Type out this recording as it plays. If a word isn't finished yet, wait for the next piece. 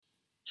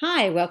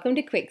Hi, welcome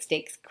to Quick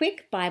Sticks,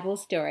 quick Bible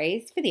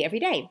stories for the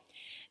everyday.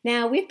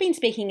 Now, we've been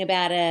speaking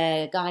about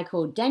a guy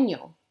called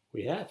Daniel.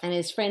 We have. And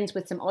his friends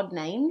with some odd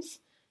names,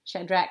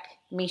 Shadrach,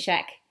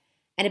 Meshach,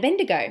 and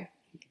Abednego.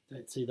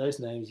 Don't see those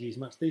names used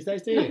much these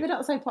days, do No, you? they're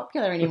not so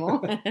popular anymore.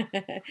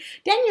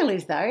 Daniel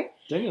is, though.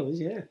 Daniel is,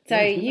 yeah. So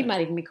Daniel's you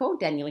might even be called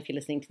Daniel if you're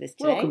listening to this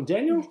today. Welcome,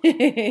 Daniel.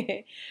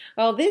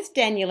 Well, this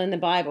Daniel in the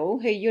Bible,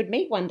 who you'd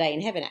meet one day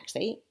in heaven,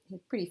 actually,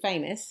 he's pretty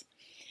famous.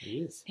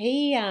 He is.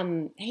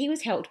 He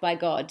was helped by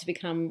God to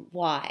become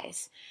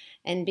wise.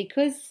 And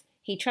because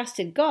he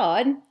trusted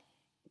God,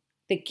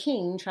 the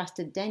king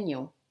trusted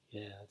Daniel.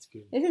 Yeah, that's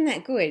good. Isn't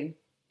that good?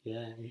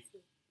 Yeah.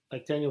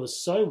 Like Daniel was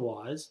so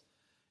wise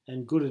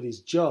and good at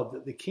his job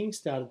that the king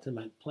started to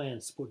make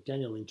plans to put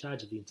Daniel in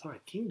charge of the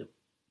entire kingdom.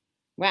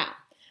 Wow.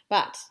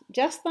 But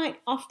just like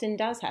often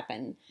does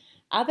happen,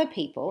 other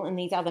people and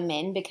these other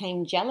men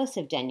became jealous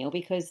of Daniel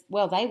because,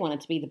 well, they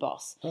wanted to be the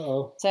boss.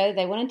 Uh-oh. So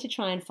they wanted to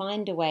try and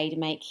find a way to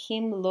make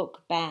him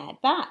look bad.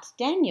 But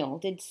Daniel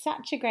did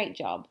such a great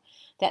job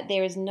that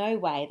there is no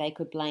way they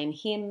could blame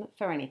him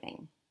for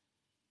anything.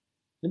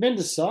 The men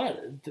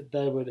decided that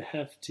they would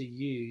have to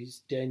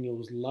use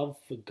Daniel's love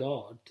for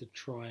God to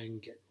try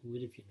and get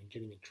rid of him and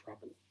get him in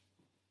trouble.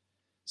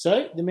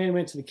 So the men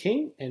went to the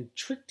king and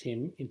tricked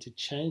him into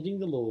changing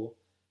the law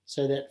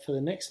so that for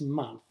the next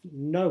month,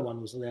 no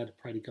one was allowed to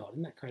pray to God.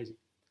 Isn't that crazy?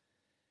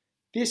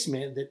 This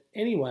meant that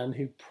anyone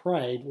who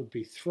prayed would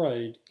be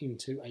thrown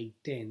into a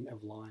den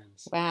of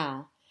lions.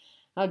 Wow.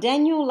 Well,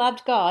 Daniel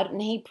loved God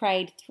and he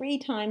prayed 3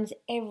 times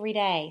every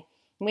day.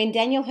 When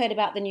Daniel heard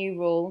about the new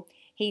rule,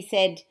 he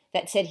said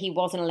he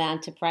wasn't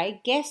allowed to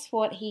pray. Guess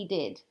what he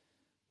did?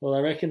 Well,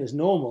 I reckon as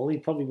normal, he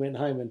probably went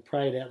home and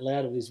prayed out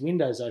loud with his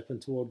windows open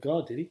toward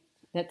God, did he?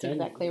 That's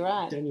exactly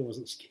right. Daniel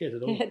wasn't scared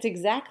at all. That's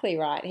exactly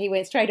right. He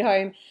went straight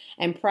home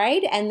and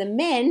prayed, and the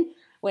men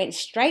went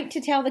straight to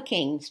tell the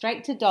king,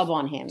 straight to dob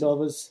on him.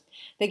 Dobbers.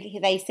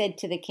 They said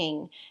to the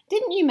king,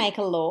 "Didn't you make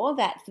a law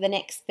that for the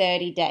next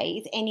 30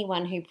 days,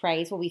 anyone who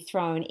prays will be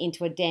thrown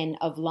into a den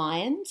of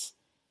lions?"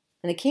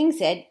 And the king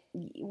said,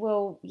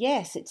 "Well,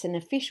 yes, it's an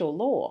official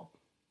law."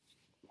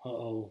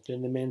 Uh-oh.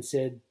 Then the men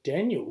said,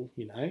 Daniel,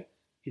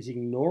 is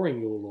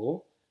ignoring your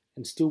law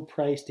and still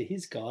prays to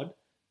his God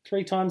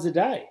 3 times a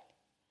day.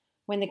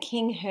 When the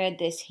king heard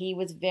this, he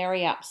was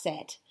very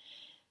upset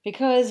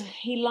because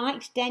he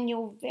liked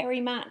Daniel very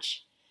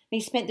much. He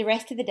spent the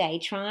rest of the day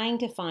trying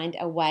to find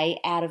a way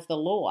out of the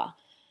law.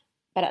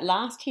 But at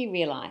last he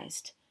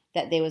realized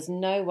that there was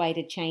no way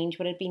to change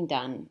what had been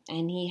done,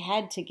 and he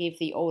had to give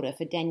the order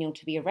for Daniel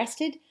to be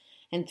arrested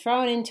and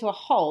thrown into a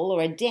hole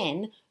or a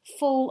den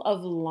full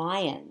of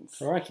lions.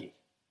 Crikey.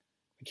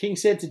 The king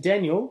said to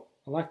Daniel,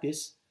 I like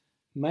this,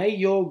 "May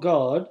your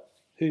God,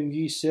 whom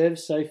you serve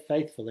so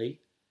faithfully,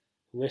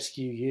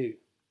 rescue you."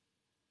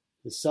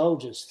 The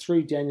soldiers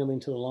threw Daniel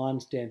into the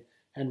lion's den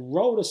and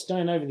rolled a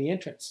stone over the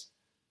entrance,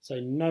 so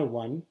no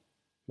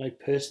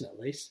person at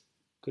least,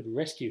 could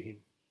rescue him.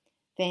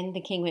 Then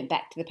the king went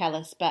back to the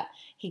palace, but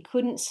he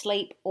couldn't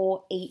sleep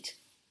or eat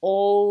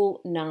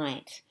all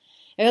night.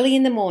 Early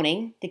in the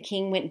morning, the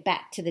king went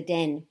back to the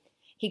den.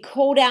 He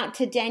called out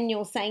to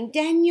Daniel, saying,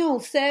 "Daniel,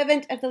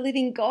 servant of the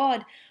living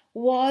God,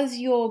 was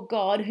your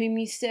God, whom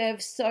you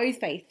serve so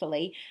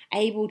faithfully,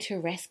 able to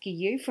rescue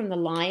you from the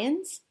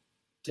lions?"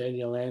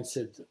 Daniel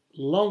answered,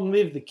 "Long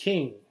live the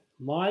king.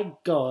 My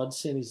God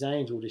sent his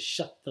angel to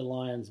shut the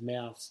lions'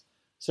 mouths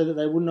so that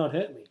they would not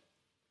hurt me."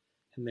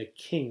 And the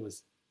king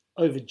was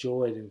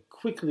overjoyed and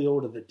quickly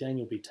ordered that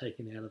Daniel be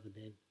taken out of the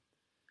den.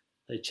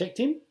 They checked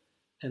him,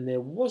 and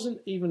there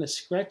wasn't even a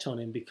scratch on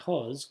him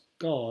because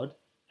God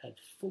had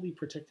fully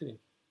protected him.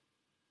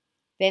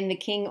 Then the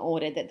king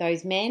ordered that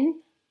those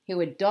men who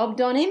had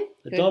dobbed on him,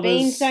 The who had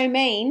been dobbers. so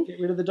mean, Get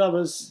rid of the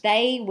dobbers.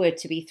 they were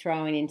to be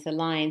thrown into the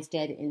lion's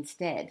den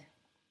instead.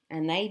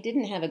 And they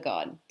didn't have a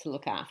God to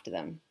look after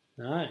them.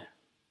 No.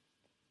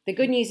 The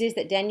good news is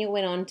that Daniel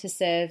went on to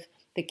serve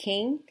the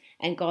king,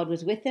 and God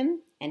was with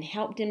him and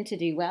helped him to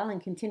do well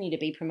and continue to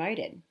be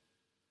promoted.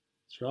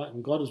 That's right.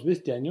 And God was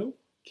with Daniel,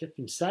 kept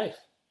him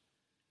safe.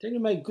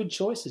 Daniel made good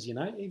choices,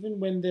 even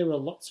when there were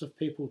lots of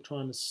people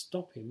trying to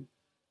stop him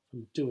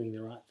from doing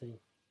the right thing.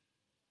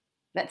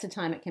 That's a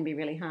time it can be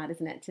really hard,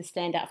 isn't it, to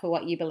stand up for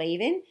what you believe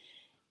in.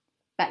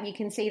 But you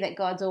can see that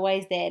God's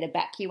always there to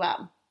back you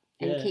up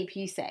and keep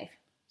you safe.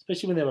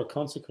 Especially when there were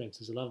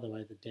consequences. I love the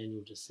way that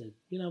Daniel just said,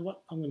 you know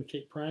what, I'm going to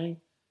keep praying. I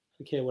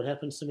don't care what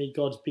happens to me.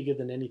 God's bigger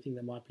than anything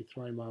that might be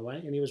thrown my way.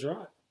 And he was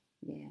right.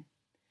 Yeah.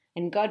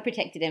 And God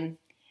protected him.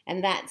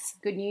 And that's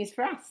good news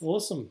for us.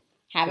 Awesome.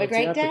 Have a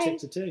great day. God's our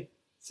protector too.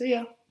 See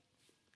ya.